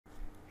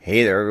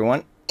Hey there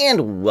everyone,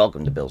 and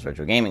welcome to Bill's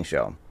Retro Gaming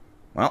Show.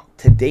 Well,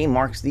 today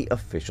marks the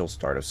official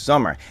start of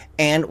summer,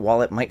 and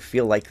while it might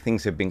feel like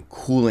things have been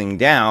cooling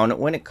down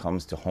when it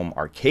comes to home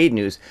arcade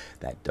news,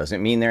 that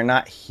doesn't mean they're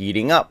not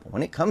heating up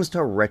when it comes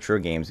to retro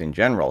games in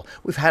general.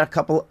 We've had a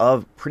couple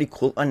of pretty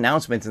cool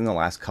announcements in the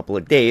last couple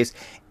of days,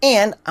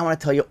 and I want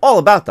to tell you all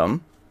about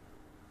them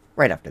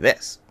right after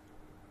this.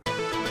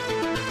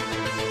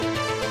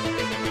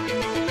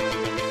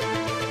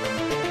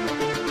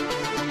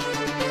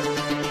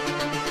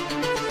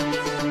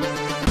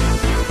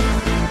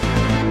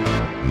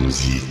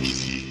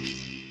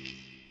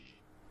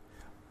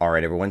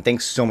 Alright everyone,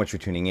 thanks so much for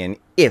tuning in.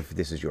 If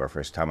this is your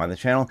first time on the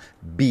channel,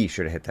 be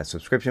sure to hit that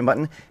subscription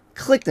button,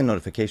 click the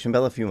notification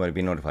bell if you want to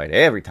be notified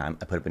every time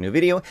I put up a new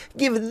video,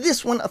 give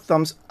this one a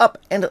thumbs up,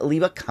 and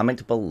leave a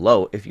comment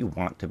below if you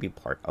want to be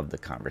part of the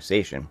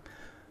conversation.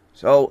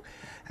 So,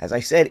 as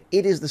I said,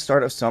 it is the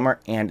start of summer,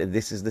 and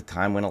this is the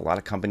time when a lot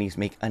of companies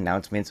make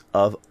announcements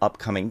of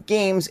upcoming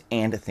games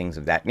and things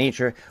of that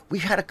nature.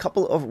 We've had a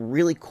couple of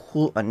really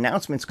cool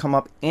announcements come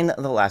up in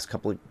the last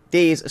couple of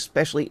days,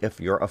 especially if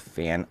you're a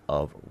fan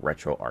of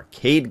retro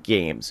arcade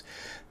games.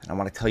 And I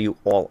want to tell you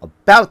all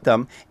about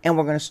them, and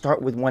we're going to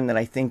start with one that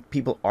I think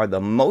people are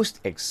the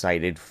most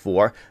excited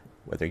for,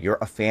 whether you're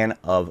a fan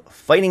of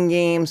fighting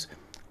games,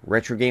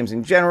 retro games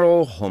in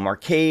general, home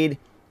arcade,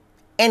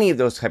 any of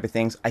those type of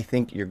things. I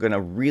think you're going to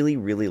really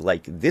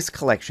like this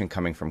collection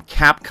coming from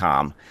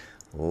Capcom.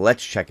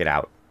 Let's check it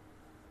out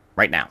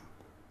right now.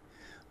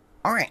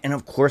 Alright, and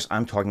of course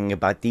I'm talking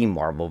about the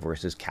Marvel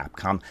vs.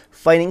 Capcom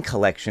Fighting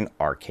Collection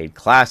Arcade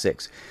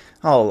Classics.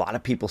 Oh, a lot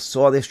of people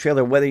saw this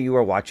trailer, whether you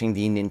were watching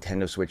the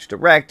Nintendo Switch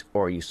Direct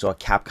or you saw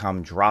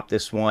Capcom drop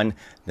this one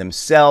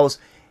themselves.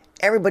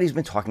 Everybody's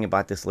been talking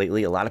about this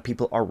lately. A lot of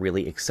people are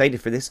really excited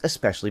for this,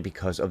 especially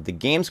because of the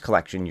games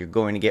collection. You're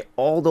going to get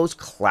all those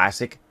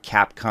classic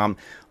Capcom,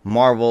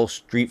 Marvel,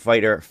 Street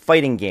Fighter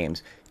fighting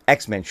games.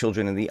 X-Men,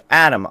 Children of the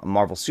Atom,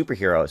 Marvel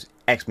Superheroes,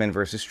 X-Men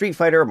vs. Street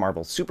Fighter,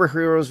 Marvel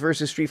Superheroes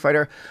vs. Street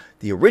Fighter,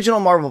 the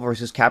original Marvel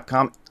vs.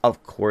 Capcom,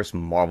 of course,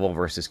 Marvel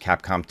vs.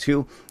 Capcom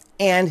 2,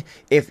 and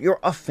if you're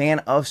a fan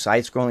of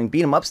side-scrolling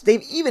beat-em-ups,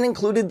 they've even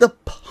included the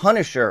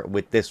Punisher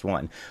with this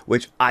one,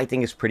 which I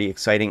think is pretty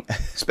exciting,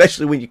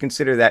 especially when you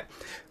consider that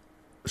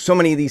so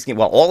many of these games,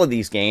 well, all of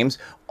these games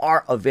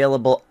are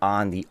available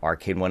on the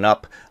Arcade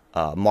 1-Up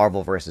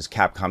Marvel vs.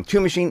 Capcom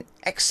 2 machine,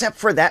 except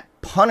for that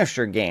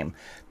Punisher game.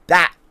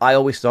 That I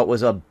always thought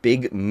was a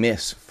big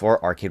miss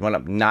for Arcade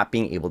 1-Up, not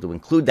being able to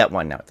include that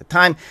one. Now, at the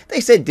time, they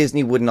said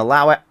Disney wouldn't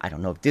allow it. I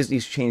don't know if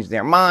Disney's changed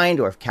their mind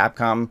or if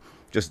Capcom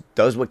just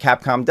does what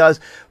Capcom does,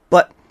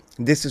 but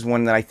this is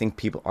one that I think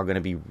people are going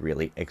to be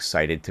really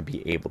excited to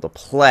be able to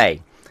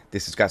play.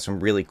 This has got some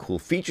really cool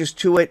features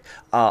to it,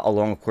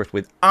 along, of course,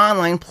 with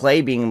online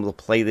play, being able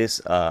to play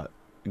this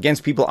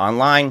against people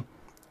online.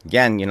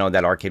 Again, you know,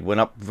 that Arcade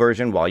 1-Up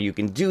version, while you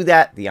can do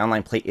that, the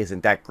online play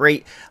isn't that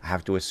great. I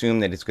have to assume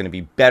that it's going to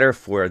be better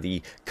for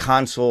the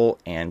console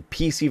and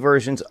PC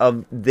versions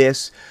of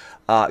this.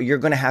 You're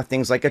going to have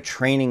things like a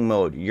training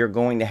mode. You're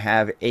going to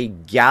have a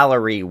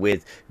gallery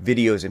with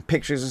videos and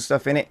pictures and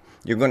stuff in it.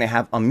 You're going to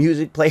have a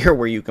music player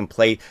where you can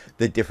play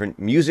the different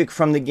music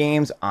from the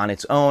games on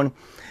its own.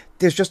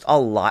 There's just a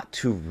lot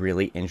to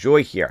really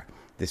enjoy here.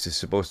 This is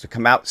supposed to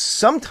come out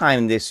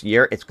sometime this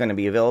year. It's going to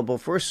be available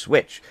for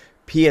Switch,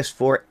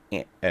 PS4,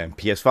 and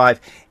PS5,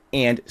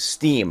 and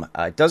Steam.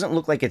 It doesn't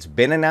look like it's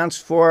been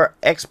announced for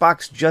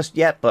Xbox just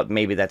yet, but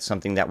maybe that's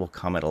something that will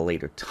come at a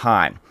later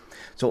time.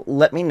 So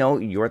let me know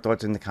your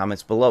thoughts in the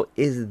comments below.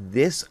 Is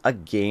this a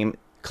game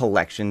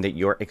collection that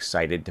you're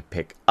excited to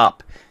pick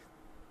up?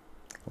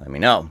 Let me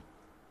know.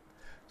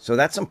 So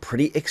that's some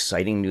pretty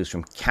exciting news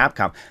from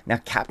Capcom. Now,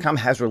 Capcom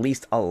has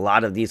released a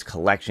lot of these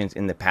collections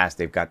in the past.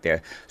 They've got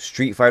their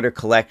Street Fighter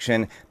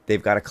collection.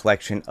 They've got a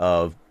collection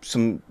of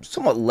some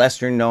somewhat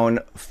lesser known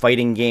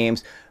fighting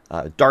games,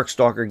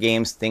 Darkstalker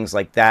games, things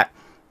like that.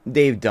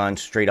 They've done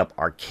straight up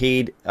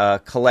arcade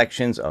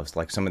collections of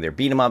like some of their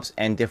beat 'em ups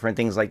and different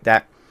things like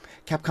that.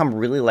 Capcom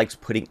really likes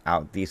putting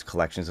out these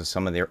collections of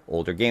some of their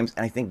older games,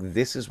 and I think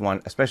this is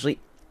one, especially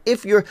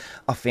if you're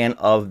a fan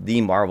of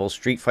the Marvel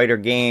Street Fighter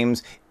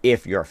games,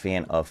 if you're a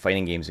fan of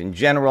fighting games in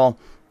general,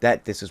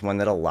 that this is one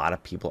that a lot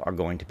of people are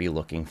going to be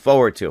looking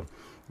forward to.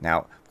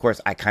 Now, of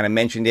course, I kind of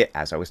mentioned it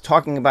as I was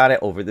talking about it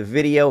over the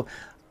video.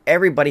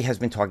 Everybody has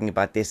been talking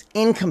about this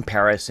in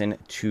comparison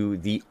to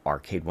the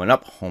Arcade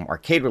 1-Up home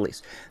arcade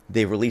release.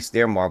 They released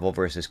their Marvel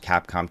vs.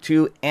 Capcom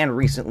 2 and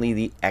recently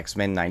the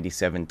X-Men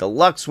 97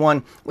 Deluxe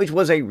one, which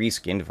was a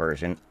reskinned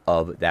version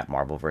of that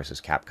Marvel vs.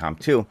 Capcom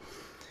 2.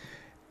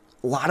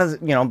 A lot of,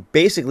 you know,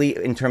 basically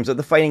in terms of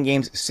the fighting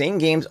games, same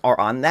games are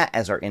on that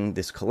as are in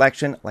this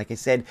collection. Like I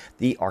said,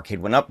 the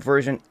Arcade 1-Up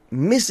version,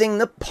 missing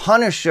the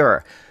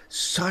Punisher.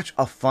 Such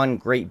a fun,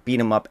 great beat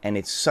 'em up, and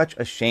it's such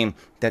a shame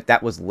that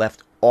that was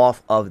left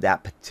off of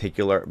that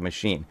particular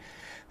machine.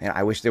 And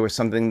I wish there was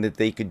something that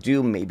they could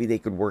do. Maybe they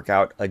could work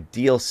out a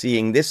deal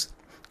seeing this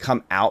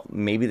come out.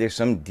 Maybe there's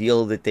some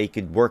deal that they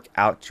could work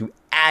out to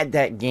add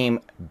that game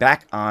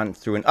back on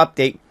through an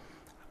update.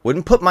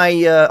 Wouldn't put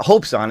my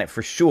hopes on it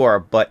for sure,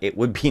 but it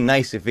would be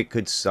nice if it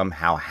could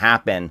somehow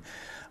happen.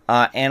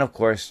 And of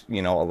course,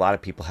 you know, a lot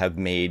of people have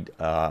made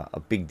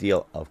a big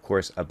deal, of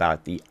course,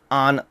 about the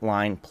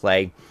online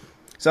play.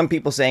 Some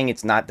people saying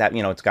it's not that,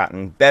 you know, it's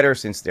gotten better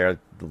since their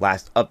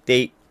last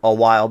update a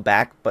while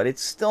back, but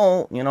it's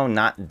still, you know,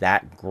 not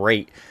that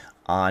great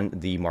on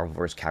the Marvel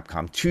vs.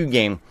 Capcom 2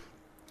 game.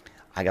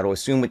 I got to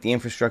assume with the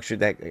infrastructure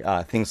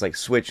that things like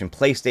Switch and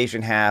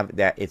PlayStation have,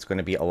 that it's going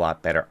to be a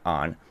lot better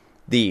on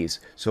these.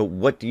 So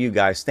what do you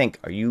guys think?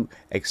 Are you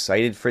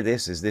excited for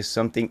this? Is this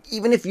something,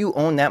 even if you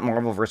own that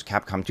Marvel vs.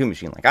 Capcom 2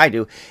 machine like I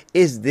do,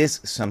 is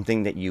this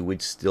something that you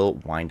would still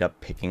wind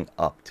up picking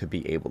up to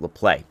be able to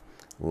play?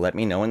 Let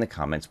me know in the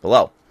comments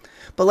below.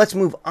 But let's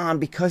move on,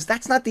 because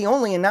that's not the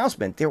only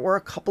announcement. There were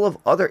a couple of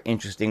other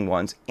interesting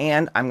ones,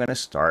 and I'm going to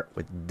start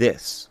with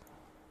this.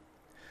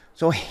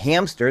 So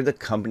Hamster, the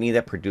company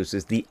that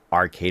produces the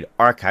Arcade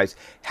Archives,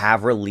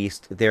 have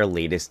released their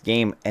latest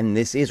game, and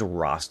this is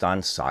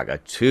Rastan Saga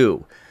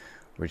 2.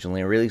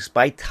 Originally released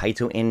by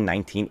Taito in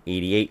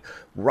 1988,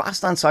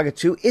 Rastan Saga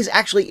 2 is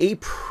actually a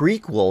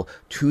prequel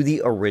to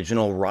the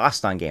original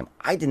Rastan game.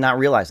 I did not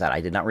realize that.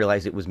 I did not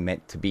realize it was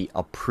meant to be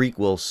a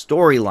prequel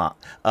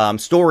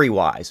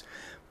story-wise.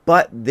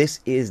 But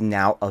this is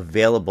now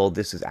available.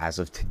 This is as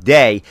of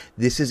today.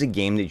 This is a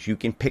game that you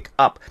can pick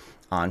up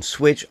on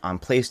Switch, on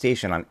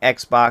PlayStation, on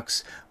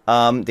Xbox.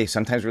 They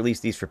sometimes release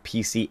these for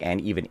PC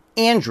and even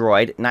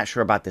Android. Not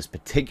sure about this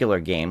particular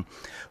game,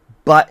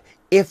 but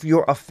if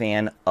you're a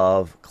fan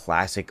of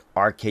classic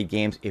arcade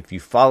games, if you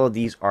follow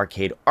these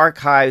Arcade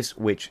Archives,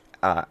 which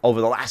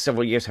over the last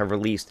several years have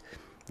released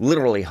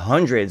literally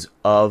hundreds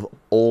of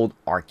old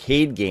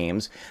arcade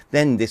games,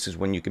 then this is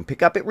when you can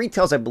pick up. It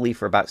retails, I believe,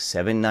 for about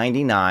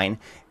 $7.99.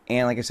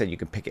 And like I said, you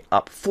can pick it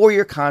up for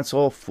your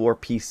console, for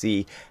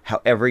PC,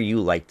 however you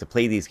like to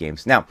play these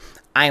games. Now,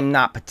 I'm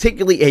not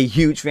particularly a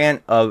huge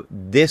fan of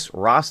this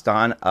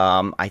Rastan.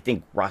 I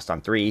think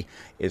Rastan 3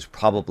 is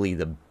probably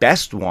the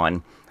best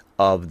one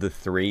of the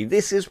three.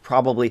 This is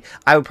probably,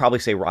 I would probably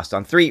say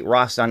Rastan 3,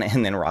 Rastan,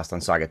 and then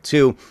Rastan Saga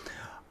 2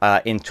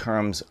 in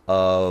terms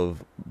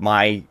of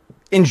my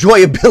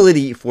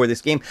enjoyability for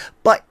this game.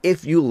 But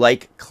if you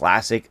like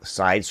classic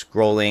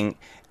side-scrolling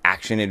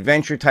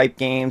action-adventure type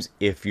games,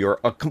 if you're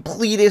a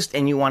completist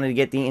and you wanted to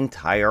get the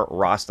entire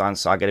Rastan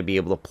Saga to be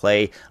able to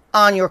play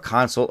on your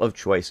console of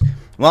choice,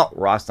 well,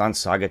 Rastan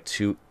Saga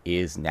 2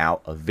 is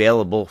now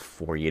available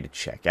for you to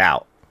check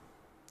out.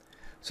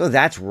 So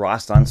that's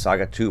Rastan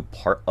Saga 2,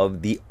 part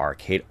of the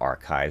Arcade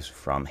Archives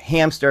from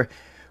Hamster.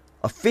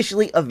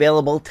 Officially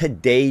available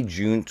today,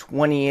 June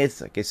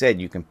 20th. Like I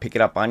said, you can pick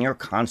it up on your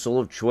console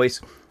of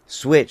choice,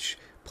 Switch,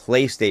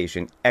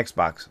 PlayStation,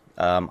 Xbox.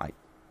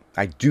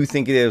 I do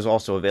think it is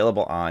also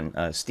available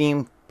on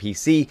Steam,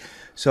 PC,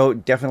 so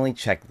definitely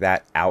check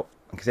that out.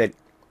 Like I said,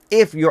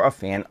 if you're a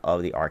fan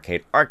of the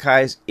Arcade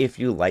Archives, if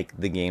you like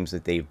the games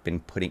that they've been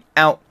putting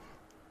out,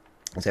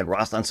 like I said,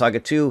 Rastan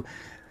Saga 2,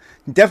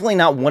 definitely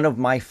not one of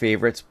my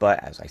favorites,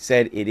 but as I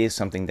said, it is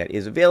something that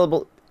is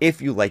available if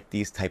you like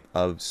these type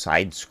of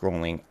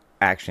side-scrolling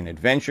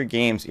action-adventure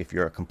games. If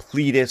you're a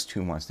completist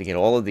who wants to get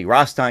all of the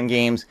Rastan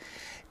games,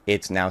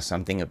 it's now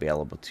something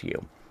available to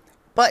you.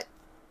 But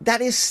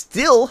that is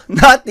still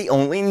not the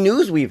only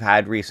news we've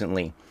had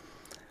recently.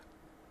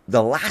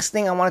 The last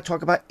thing I want to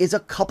talk about is a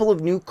couple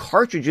of new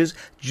cartridges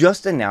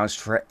just announced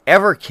for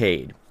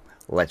Evercade.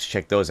 Let's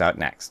check those out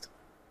next.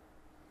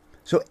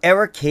 So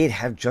Evercade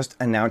have just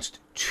announced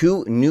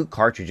 2 new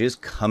cartridges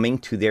coming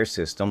to their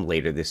system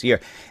later this year.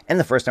 And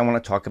the first I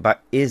want to talk about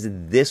is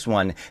this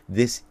one.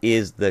 This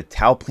is the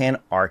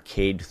Taoplan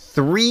Arcade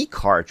 3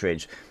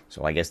 cartridge.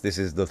 So I guess this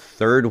is the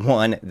 3rd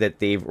one that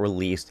they've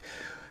released.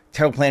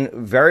 Taoplan,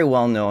 very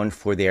well known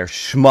for their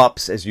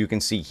shmups, as you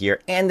can see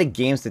here. And the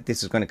games that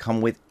this is going to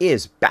come with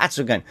is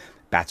Batsugun,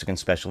 Batsugun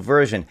Special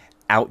Version,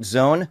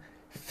 Outzone,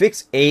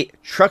 Fix 8,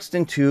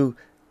 Truxton 2,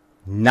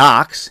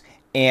 Nox,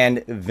 and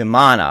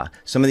Vimana.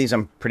 Some of these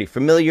I'm pretty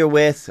familiar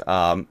with.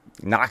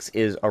 Nox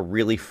is a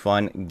really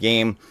fun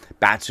game.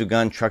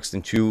 Batsugun,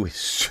 Truxton 2,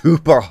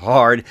 super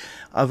hard.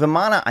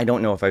 Vimana, I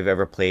don't know if I've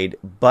ever played,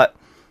 but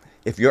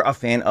if you're a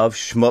fan of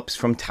shmups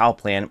from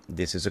Taoplan,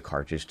 this is a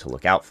cartridge to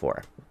look out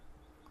for.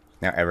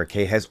 Now,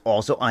 Evercade has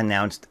also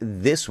announced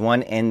this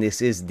one, and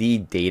this is the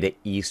Data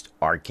East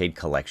Arcade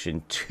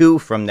Collection 2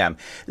 from them.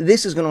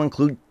 This is going to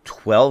include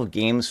 12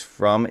 games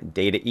from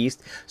Data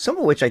East, some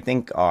of which I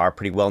think are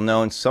pretty well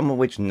known, some of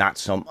which not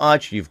so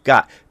much. You've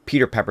got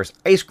Peter Pepper's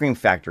Ice Cream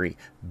Factory,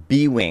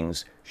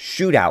 B-Wings,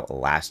 Shootout,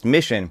 Last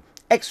Mission,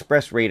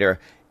 Express Raider,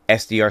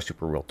 SDR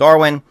Super Real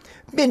Darwin,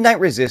 Midnight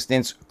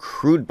Resistance,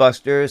 Crude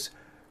Busters,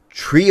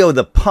 Trio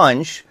the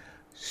Punch,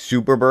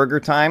 Super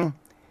Burger Time,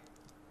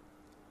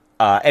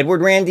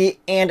 Edward Randy,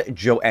 and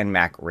Joe and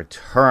Mac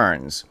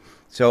Returns.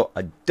 So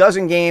a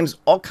dozen games,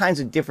 all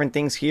kinds of different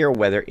things here,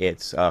 whether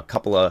it's a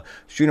couple of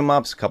shoot 'em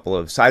ups, a couple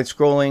of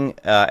side-scrolling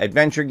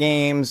adventure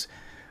games,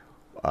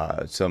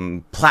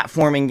 some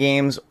platforming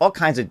games, all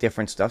kinds of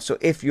different stuff. So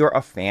if you're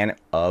a fan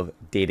of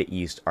Data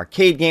East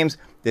arcade games,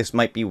 this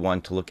might be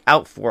one to look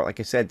out for. Like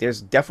I said,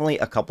 there's definitely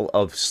a couple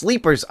of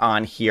sleepers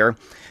on here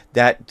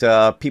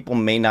that people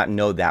may not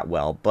know that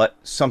well, but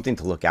something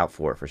to look out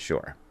for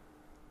sure.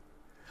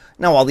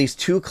 Now, while these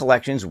two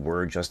collections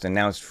were just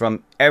announced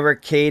from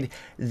Evercade,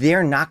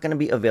 they're not going to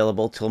be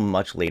available till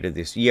much later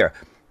this year.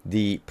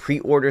 The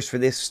pre-orders for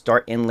this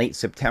start in late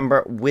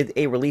September with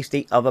a release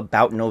date of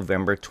about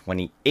November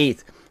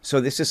 28th. So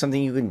this is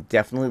something you can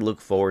definitely look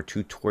forward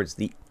to towards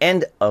the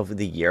end of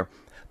the year.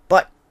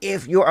 But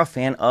if you're a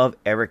fan of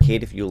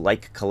Evercade, if you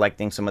like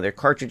collecting some of their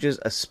cartridges,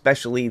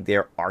 especially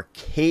their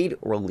arcade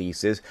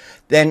releases,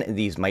 then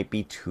these might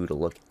be two to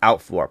look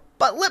out for.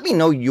 But let me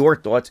know your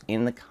thoughts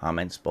in the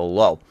comments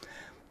below.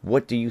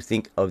 What do you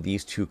think of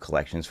these two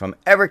collections from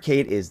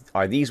Evercade?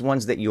 Are these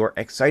ones that you're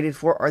excited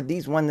for? Are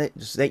these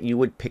ones that you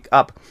would pick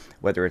up?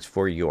 Whether it's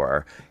for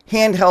your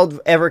handheld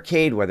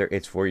Evercade, whether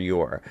it's for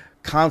your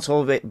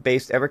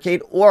console-based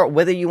Evercade, or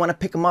whether you want to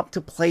pick them up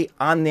to play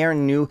on their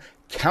new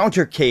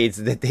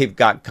countercades that they've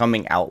got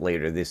coming out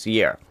later this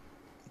year.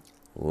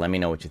 Let me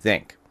know what you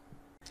think.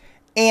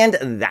 And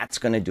that's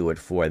going to do it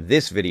for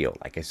this video.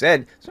 Like I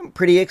said, some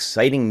pretty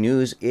exciting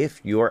news if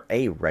you're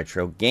a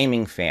retro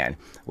gaming fan.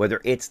 Whether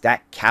it's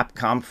that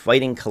Capcom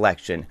Fighting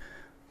Collection,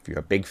 if you're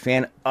a big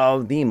fan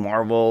of the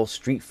Marvel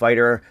Street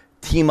Fighter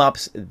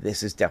team-ups,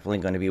 this is definitely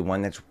going to be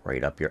one that's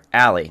right up your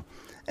alley.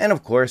 And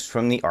of course,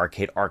 from the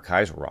Arcade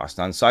Archives,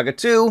 Rastan Saga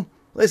 2.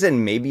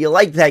 Listen, maybe you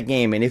like that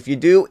game, and if you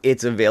do,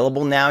 it's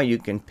available now. You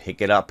can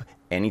pick it up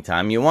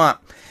anytime you want.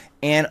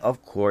 And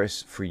of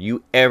course, for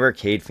you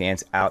Evercade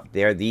fans out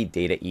there, the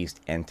Data East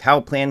and Tau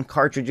Plan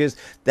cartridges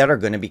that are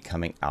going to be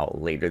coming out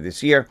later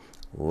this year.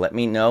 Let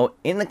me know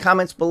in the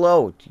comments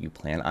below. Do you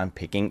plan on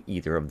picking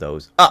either of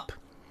those up?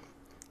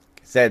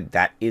 Like I said,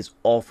 that is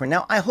all for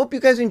now. I hope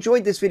you guys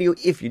enjoyed this video.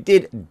 If you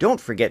did,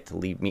 don't forget to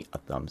leave me a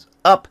thumbs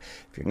up.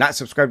 If you're not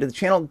subscribed to the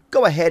channel,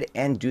 go ahead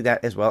and do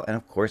that as well. And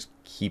of course,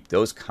 keep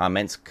those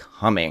comments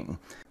coming.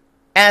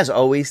 As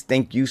always,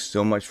 thank you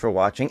so much for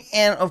watching,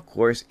 and of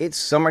course, it's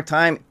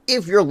summertime.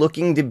 If you're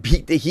looking to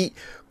beat the heat,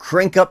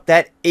 crank up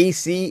that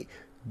AC,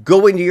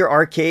 go into your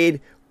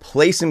arcade,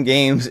 play some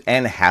games,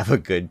 and have a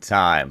good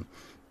time.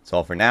 That's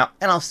all for now,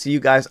 and I'll see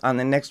you guys on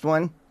the next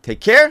one. Take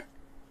care,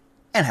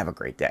 and have a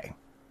great day.